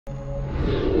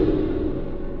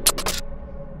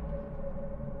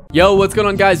Yo, what's going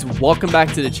on, guys? Welcome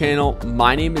back to the channel.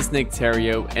 My name is Nick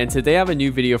Theriot, and today I have a new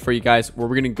video for you guys where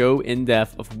we're going to go in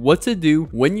depth of what to do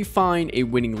when you find a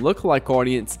winning lookalike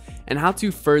audience and how to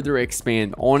further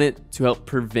expand on it to help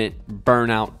prevent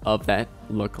burnout of that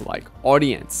lookalike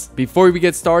audience. Before we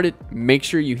get started, make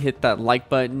sure you hit that like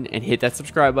button and hit that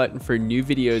subscribe button for new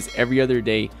videos every other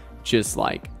day, just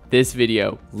like this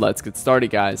video. Let's get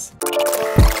started, guys.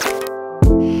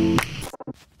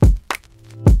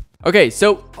 Okay,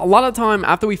 so a lot of time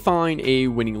after we find a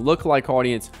winning lookalike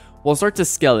audience, we'll start to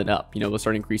scale it up. We'll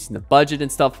start increasing the budget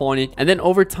and stuff on it. And then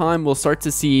over time, we'll start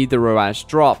to see the ROAS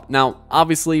drop. Now,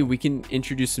 obviously, we can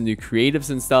introduce some new creatives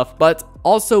and stuff, but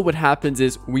also what happens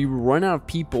is we run out of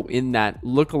people in that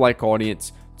lookalike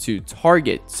audience to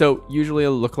target. So usually a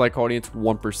lookalike audience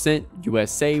 1%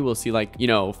 USA will see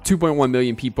 2.1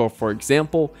 million people, for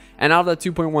example, and out of that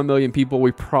 2.1 million people,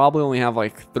 we probably only have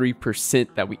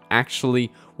 3% that we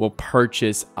actually will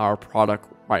purchase our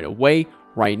product right away,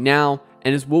 right now,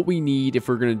 and is what we need if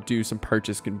we're going to do some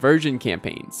purchase conversion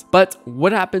campaigns. But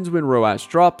what happens when ROAS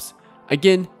drops?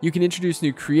 Again, you can introduce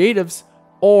new creatives,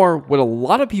 or what a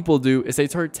lot of people do is they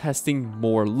start testing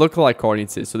more lookalike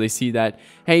audiences. So they see that,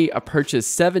 hey, a purchase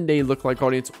 7-day lookalike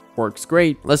audience works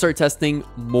great. Let's start testing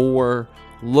more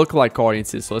lookalike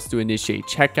audiences. So let's do initiate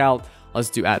checkout. Let's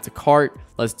do add to cart.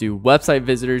 Let's do website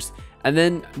visitors. And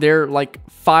then there are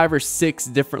 5 or 6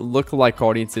 different lookalike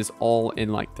audiences all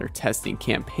in their testing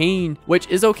campaign, which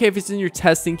is okay if it's in your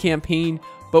testing campaign.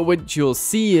 But what you'll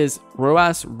see is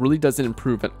ROAS really doesn't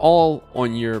improve at all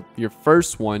on your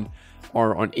first one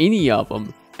or on any of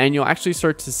them, and you'll actually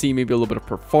start to see maybe a little bit of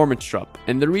performance drop.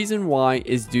 And the reason why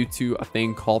is due to a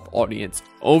thing called audience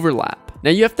overlap.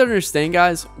 Now you have to understand,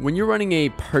 guys, when you're running a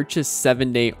purchase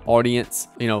 7-day audience,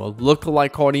 a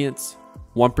lookalike audience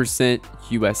 1%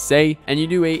 USA, and you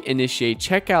do a initiate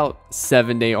checkout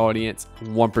 7-day audience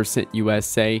 1%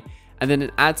 USA, and then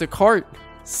an add to cart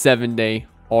 7-day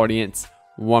audience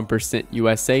 1%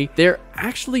 USA, they're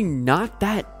actually not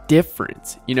that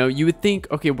different. You would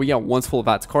think, okay, well, yeah, one's full of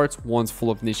add to carts, one's full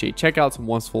of initiate checkouts, and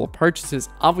one's full of purchases.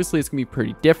 Obviously, it's gonna be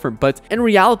pretty different, but in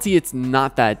reality, it's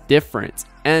not that different.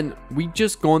 And we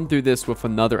just gone through this with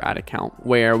another ad account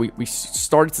where we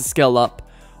started to scale up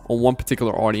on one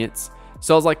particular audience.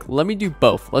 So I was like, let me do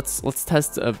both. Let's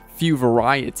test a few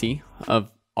variety of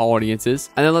audiences,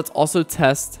 and then let's also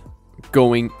test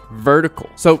going vertical.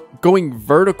 So going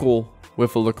vertical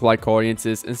with a lookalike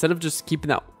audiences, instead of just keeping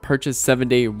that purchase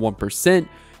 7-day 1%,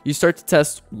 you start to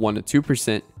test 1 to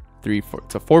 2%, 3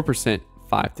 to 4%,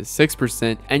 5 to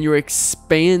 6%, and you're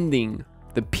expanding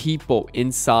the people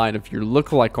inside of your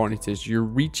lookalike audiences. You're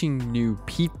reaching new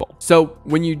people. So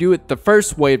when you do it the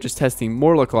first way of just testing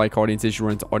more lookalike audiences, you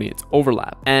run into audience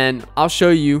overlap. And I'll show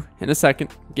you in a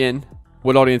second, again,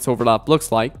 what audience overlap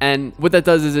looks like. And what that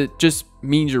does is it just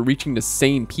means you're reaching the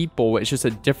same people. It's just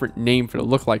a different name for the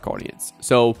lookalike audience.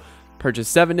 So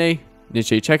purchase 7-day,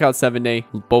 initiate checkout 7-day,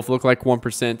 both look like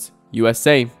 1%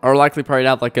 USA, are likely probably to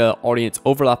have a audience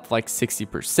overlap of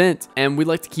 60%. And we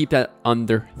like to keep that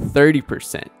under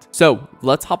 30%. So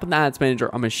let's hop in the ads manager.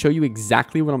 I'm going to show you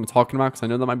exactly what I'm talking about, because I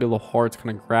know that might be a little hard to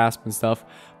kind of grasp and stuff,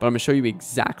 but I'm going to show you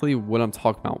exactly what I'm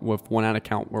talking about with one ad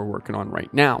account we're working on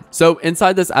right now. So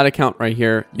inside this ad account right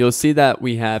here, you'll see that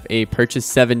we have a purchase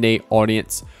 7-day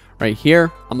audience right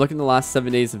here. I'm looking at the last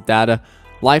 7 days of data.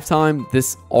 Lifetime,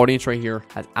 this audience right here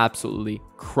has absolutely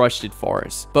crushed it for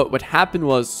us. But what happened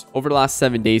was over the last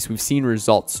 7 days, we've seen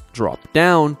results drop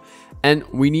down, and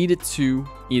we needed to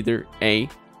either A,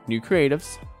 new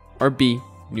creatives, or B,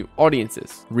 new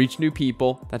audiences, reach new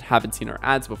people that haven't seen our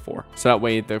ads before. So that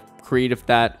way the creative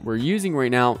that we're using right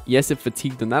now, yes, it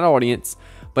fatigued on that audience,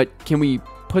 but can we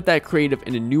put that creative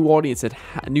in a new audience, a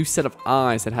new set of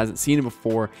eyes that hasn't seen it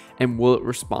before, and will it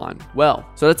respond well?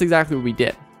 So that's exactly what we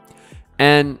did.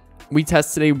 And we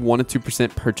tested a 1 to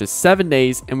 2% purchase 7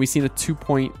 days, and we've seen a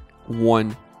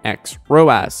 2.1x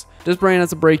ROAS. This brand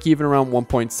has a break even around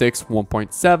 1.6,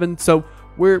 1.7. So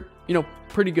we're,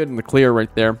 pretty good in the clear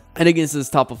right there. And again, this is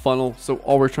top of funnel. So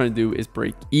all we're trying to do is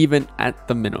break even at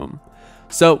the minimum.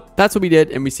 So that's what we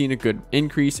did, and we've seen a good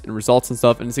increase in results and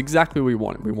stuff, and it's exactly what we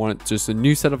wanted. We wanted just a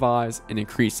new set of eyes and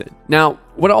increase it. Now,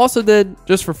 what I also did,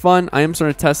 just for fun, I am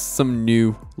starting to test some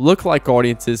new lookalike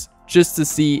audiences just to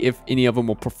see if any of them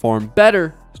will perform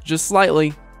better, just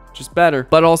slightly, just better.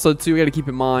 But also too, we got to keep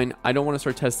in mind, I don't want to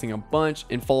start testing a bunch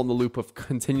and fall in the loop of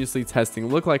continuously testing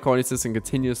lookalike audiences and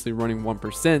continuously running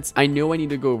 1%. I know I need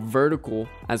to go vertical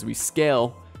as we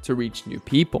scale to reach new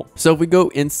people. So if we go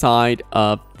inside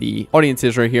of the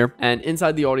audiences right here, and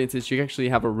inside the audiences, you actually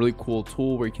have a really cool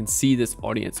tool where you can see this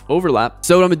audience overlap.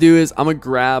 So what I'm gonna do is I'm gonna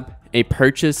grab a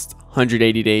purchased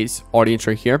 180 days audience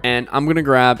right here, and I'm gonna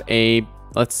grab a,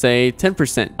 let's say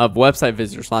 10% of website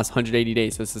visitors last 180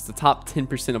 days. So this is the top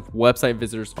 10% of website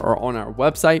visitors are on our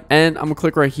website. And I'm gonna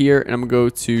click right here and I'm gonna go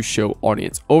to show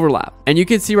audience overlap. And you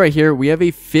can see right here, we have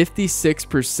a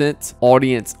 56%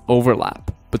 audience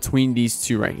overlap between these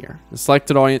two right here, the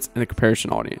selected audience and the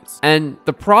comparison audience. And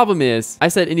the problem is I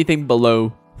said anything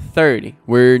below 30,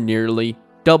 we're nearly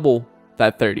double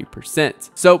that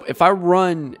 30%. So if I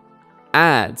run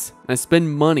ads and I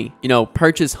spend money,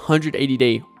 purchase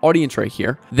 180-day audience right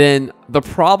here, then the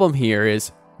problem here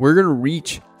is we're going to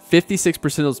reach 56%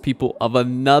 of those people of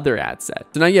another ad set.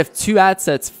 So now you have two ad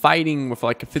sets fighting with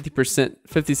like a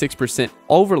 56%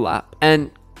 overlap.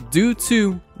 And due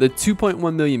to the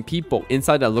 2.1 million people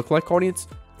inside that lookalike audience,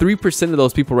 3% of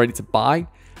those people ready to buy,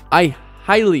 I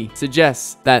highly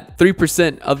suggest that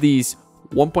 3% of these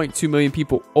 1.2 million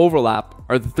people overlap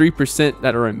are the 3%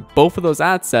 that are in both of those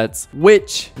ad sets,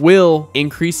 which will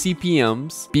increase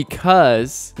CPMs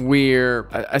because we're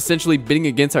essentially bidding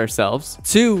against ourselves.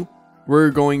 2, we're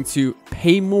going to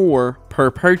pay more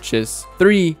per purchase.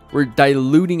 3, we're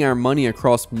diluting our money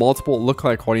across multiple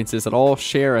lookalike audiences that all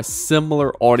share a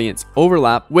similar audience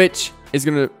overlap, which is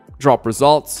going to drop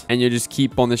results, and you just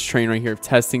keep on this train right here of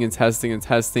testing and testing and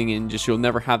testing, and just you'll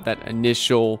never have that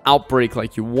initial outbreak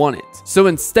like you want it. So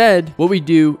instead, what we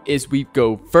do is we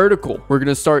go vertical. We're going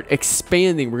to start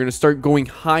expanding. We're going to start going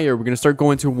higher. We're going to start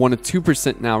going to 1 to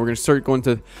 2% now. We're going to start going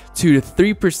to 2 to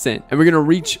 3%, and we're going to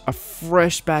reach a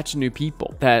fresh batch of new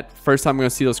people. That first time we're going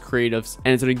to see those creatives,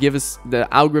 and it's going to give us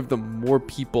the algorithm more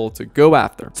people to go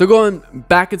after. So going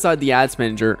back inside the ads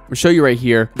manager, I'll show you right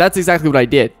here. That's exactly what I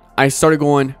did. I started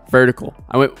going vertical.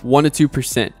 I went 1 to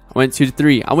 2%. I went 2 to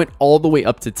 3. I went all the way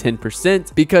up to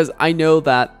 10% because I know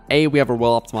that A, we have a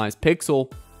well-optimized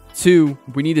pixel. 2,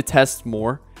 we need to test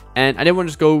more. And I didn't want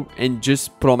to just go and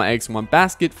just put all my eggs in one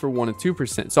basket for 1 to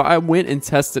 2%. So I went and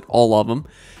tested all of them,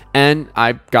 and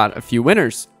I got a few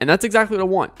winners. And that's exactly what I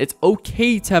want. It's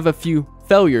okay to have a few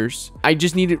failures. I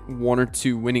just needed 1 or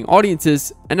 2 winning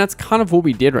audiences, and that's kind of what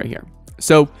we did right here.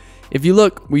 So if you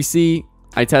look, we see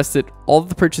I tested all of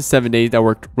the purchase 7 days that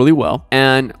worked really well,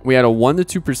 and we had a 1 to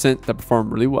 2% that performed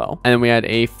really well, and then we had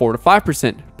a 4 to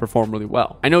 5% perform really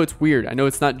well. I know it's weird. I know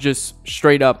it's not just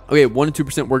straight up, okay, 1 to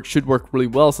 2% should work really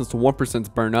well since the 1% is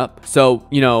burn up. So,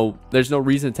 there's no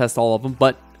reason to test all of them,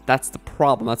 but that's the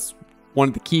problem. That's one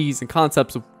of the keys and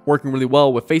concepts of working really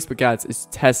well with Facebook ads is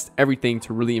test everything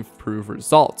to really improve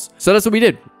results. So that's what we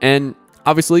did. And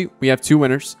obviously, we have 2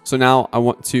 winners. So now I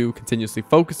want to continuously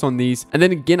focus on these. And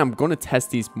then again, I'm going to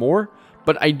test these more,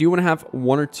 but I do want to have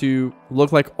 1 or 2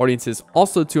 lookalike audiences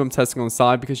also too I'm testing on the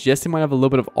side, because yes, they might have a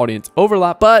little bit of audience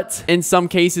overlap, but in some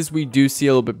cases we do see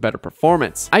a little bit better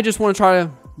performance. I just want to try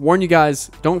to warn you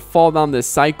guys, don't fall down this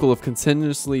cycle of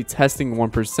continuously testing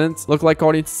 1% lookalike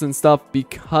audiences and stuff,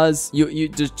 because you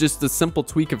just the simple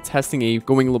tweak of testing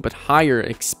going a little bit higher,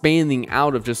 expanding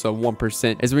out of just a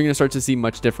 1%, is we're going to start to see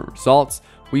much different results.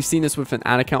 We've seen this with an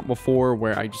ad account before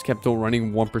where I just kept on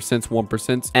running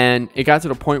 1%, and it got to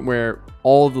the point where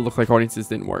all of the lookalike audiences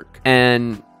didn't work.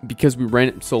 And because we ran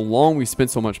it so long, we spent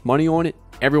so much money on it,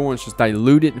 everyone's just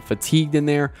diluted and fatigued in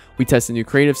there. We tested new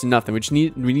creatives and nothing.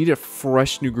 We need a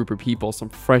fresh new group of people, some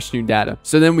fresh new data.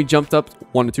 So then we jumped up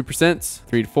 1 to 2%,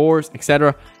 3 to 4s,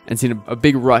 etc., and seen a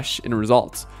big rush in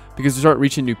results, because we start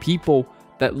reaching new people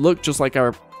that look just like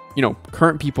our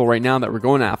current people right now that we're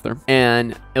going after.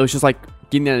 And it was just like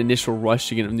getting that initial rush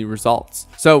to get new results.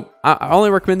 So I only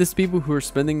recommend this to people who are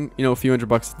spending, a few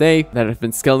 $100 a day, that have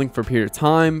been scaling for a period of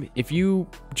time. If you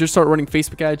just start running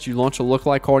Facebook ads, you launch a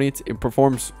lookalike audience, it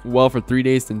performs well for 3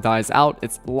 days, then dies out,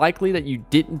 it's likely that you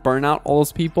didn't burn out all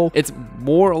those people. It's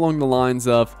more along the lines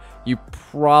of you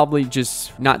probably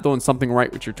just not doing something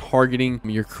right with your targeting,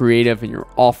 your creative, and your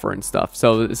offer and stuff.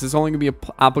 So this is only gonna be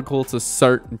applicable to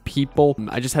certain people.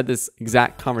 I just had this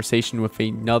exact conversation with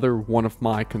another one of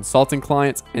my consulting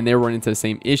clients, and they were running into the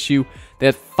same issue. They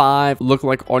had 5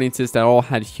 lookalike audiences that all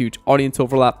had huge audience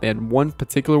overlap. They had one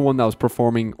particular one that was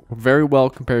performing very well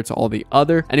compared to all the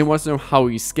other, and he wants to know how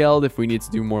he scaled, if we need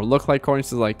to do more lookalike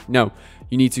audiences. Like, no,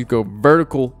 you need to go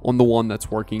vertical on the one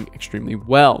that's working extremely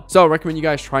well. So I recommend you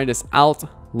guys try this out.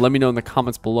 Let me know in the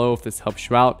comments below if this helps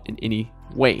you out in any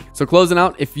way. So closing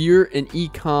out, if you're an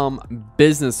e-com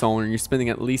business owner, you're spending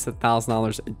at least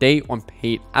 $1,000 a day on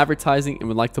paid advertising and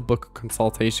would like to book a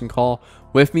consultation call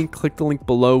with me, click the link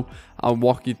below. I'll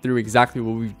walk you through exactly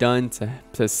what we've done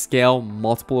to scale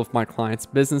multiple of my clients'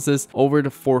 businesses over to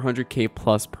 400K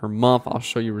plus per month. I'll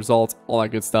show you results, all that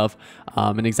good stuff,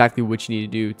 and exactly what you need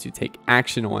to do to take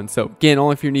action on. So again,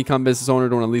 only if you're an e-com business owner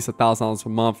doing at least $1,000 a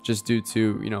month, just due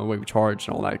to, you know, the way we charge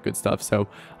and all that good stuff. So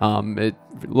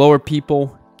lower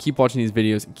people, keep watching these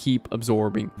videos and keep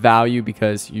absorbing value,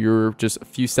 because you're just a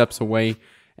few steps away.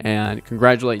 And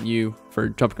congratulate you for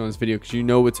jumping on this video, because you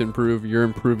know what to improve, you're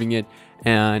improving it,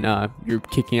 and you're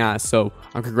kicking ass. So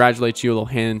I congratulate you, a little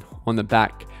hand on the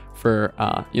back for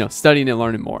you know, studying and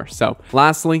learning more. So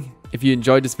lastly, if you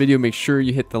enjoyed this video, make sure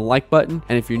you hit the like button,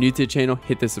 and if you're new to the channel,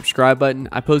 hit the subscribe button.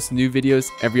 I post new videos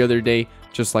every other day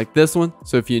just like this one,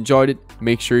 so if you enjoyed it,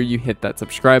 make sure you hit that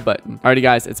subscribe button. Alrighty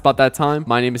guys, it's about that time.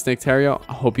 My name is Nick Theriot.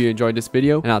 I hope you enjoyed this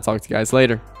video, and I'll talk to you guys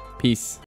later. Peace.